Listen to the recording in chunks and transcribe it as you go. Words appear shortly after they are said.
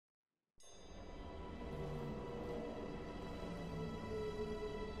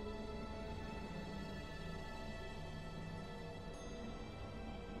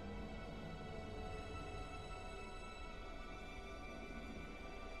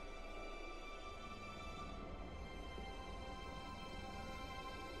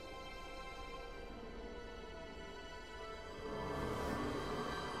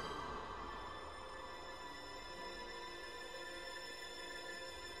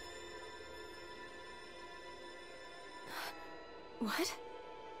What?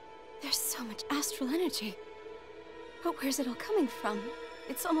 There's so much astral energy. But where's it all coming from?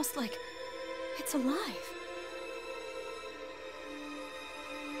 It's almost like it's alive.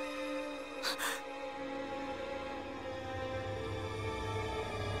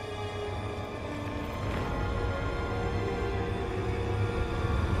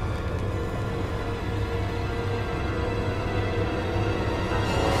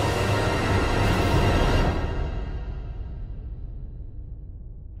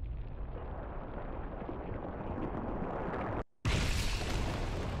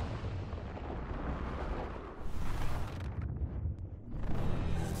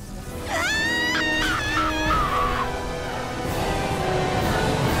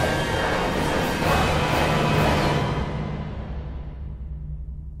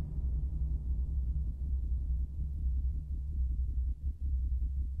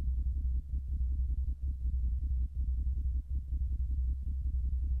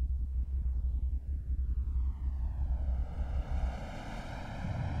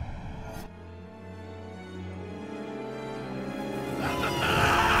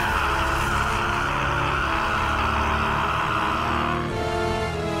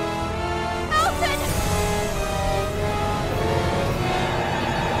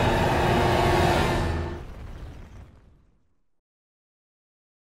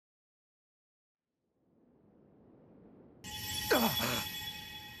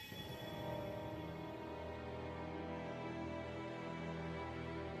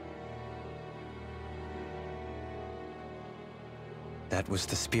 That was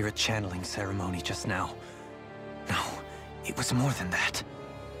the spirit channeling ceremony just now. No, it was more than that.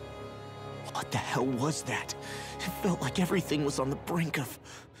 What the hell was that? It felt like everything was on the brink of...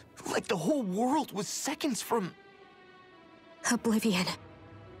 like the whole world was seconds from... Oblivion.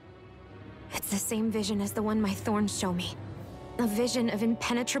 It's the same vision as the one my Thorns show me. A vision of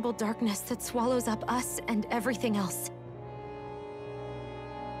impenetrable darkness that swallows up us and everything else.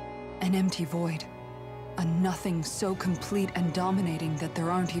 An empty void. A nothing so complete and dominating that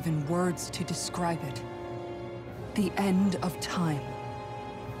there aren't even words to describe it. The end of time.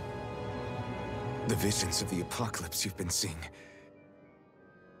 The visions of the apocalypse you've been seeing.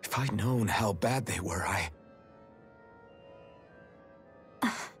 If I'd known how bad they were,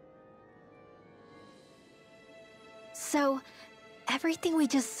 So, everything we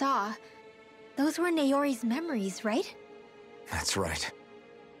just saw, those were Naori's memories, right? That's right.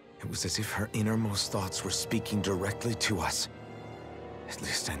 It was as if her innermost thoughts were speaking directly to us. At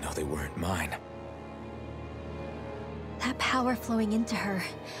least I know they weren't mine. That power flowing into her,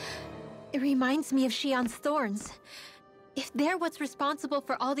 it reminds me of Shionne's Thorns. If they're what's responsible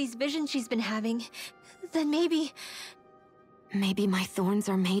for all these visions she's been having, then maybe... Maybe my Thorns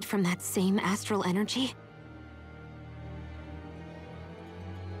are made from that same astral energy?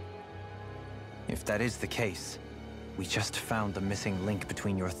 If that is the case, we just found the missing link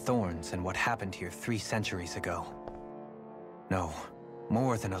between your Thorns and what happened here 3 centuries ago. No,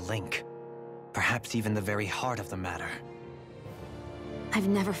 more than a link. Perhaps even the very heart of the matter. I've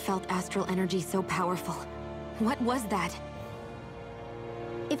never felt astral energy so powerful. What was that?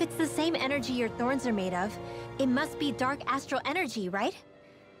 If it's the same energy your Thorns are made of, it must be dark astral energy, right?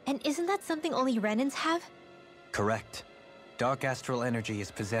 And isn't that something only Renans have? Correct. Dark astral energy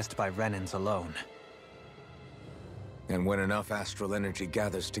is possessed by Renans alone. And when enough astral energy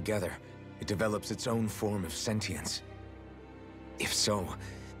gathers together, it develops its own form of sentience. If so,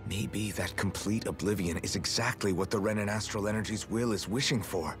 maybe that complete oblivion is exactly what the Renan astral energy's will is wishing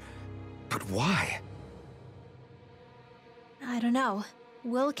for. But why? I don't know.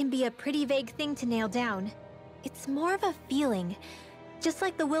 Will can be a pretty vague thing to nail down. It's more of a feeling, just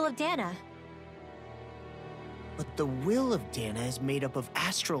like the will of Dana. But the will of Dana is made up of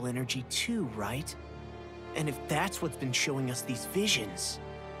astral energy too, right? And if that's what's been showing us these visions...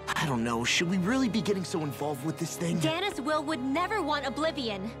 I don't know, should we really be getting so involved with this thing? Dana's will would never want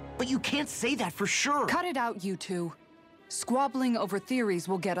oblivion. But you can't say that for sure! Cut it out, you two. Squabbling over theories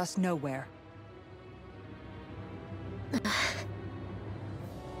will get us nowhere.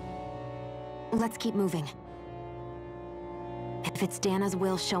 Let's keep moving. If it's Dana's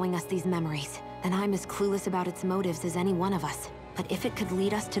will showing us these memories, then I'm as clueless about its motives as any one of us. But if it could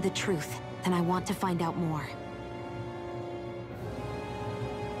lead us to the truth, then I want to find out more.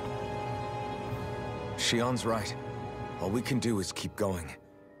 Shionne's right. All we can do is keep going.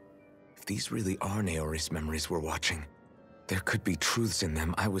 If these really are Naori's memories we're watching, there could be truths in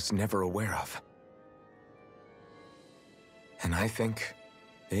them I was never aware of. And I think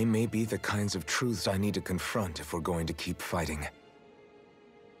they may be the kinds of truths I need to confront if we're going to keep fighting.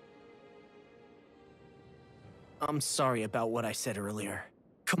 I'm sorry about what I said earlier.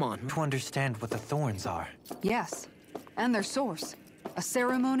 Come on. To understand what the Thorns are. Yes, and their source. A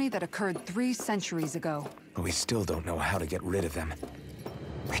ceremony that occurred 3 centuries ago. But we still don't know how to get rid of them.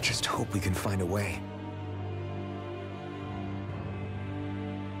 I just hope we can find a way.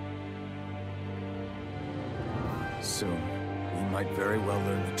 Soon, we might very well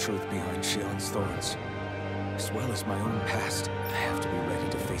learn the truth behind Shionne's Thorns. As well as my own past, I have to be ready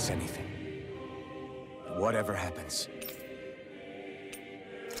to face anything. Whatever happens.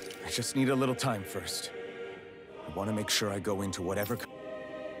 I just need a little time first. I want to make sure I go into whatever...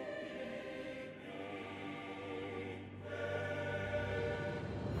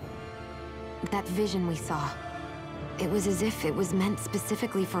 That vision we saw. It was as if it was meant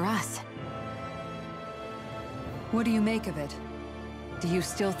specifically for us. What do you make of it? Do you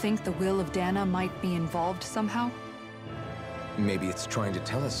still think the will of Dana might be involved somehow? Maybe it's trying to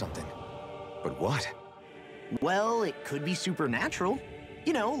tell us something. But what? Well, it could be supernatural.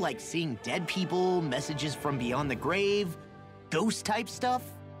 You know, like seeing dead people, messages from beyond the grave, ghost-type stuff.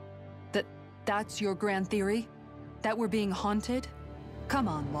 That's your grand theory? That we're being haunted? Come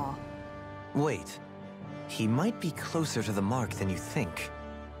on, Law. Wait. He might be closer to the mark than you think.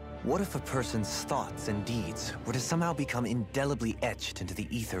 What if a person's thoughts and deeds were to somehow become indelibly etched into the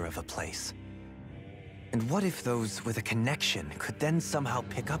ether of a place? And what if those with a connection could then somehow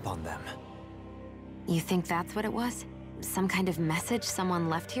pick up on them? You think that's what it was? Some kind of message someone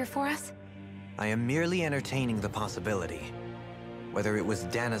left here for us? I am merely entertaining the possibility. Whether it was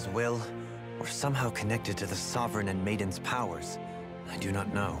Dana's will, or somehow connected to the Sovereign and Maiden's powers, I do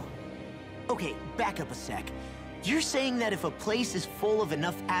not know. Okay, back up a sec. You're saying that if a place is full of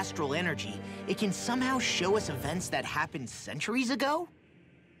enough astral energy, it can somehow show us events that happened centuries ago?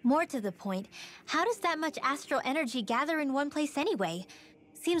 More to the point, how does that much astral energy gather in one place anyway?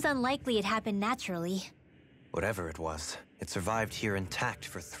 Seems unlikely it happened naturally. Whatever it was, it survived here intact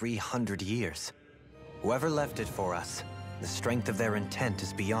for 300 years. Whoever left it for us, the strength of their intent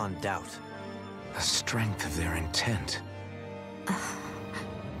is beyond doubt. The strength of their intent.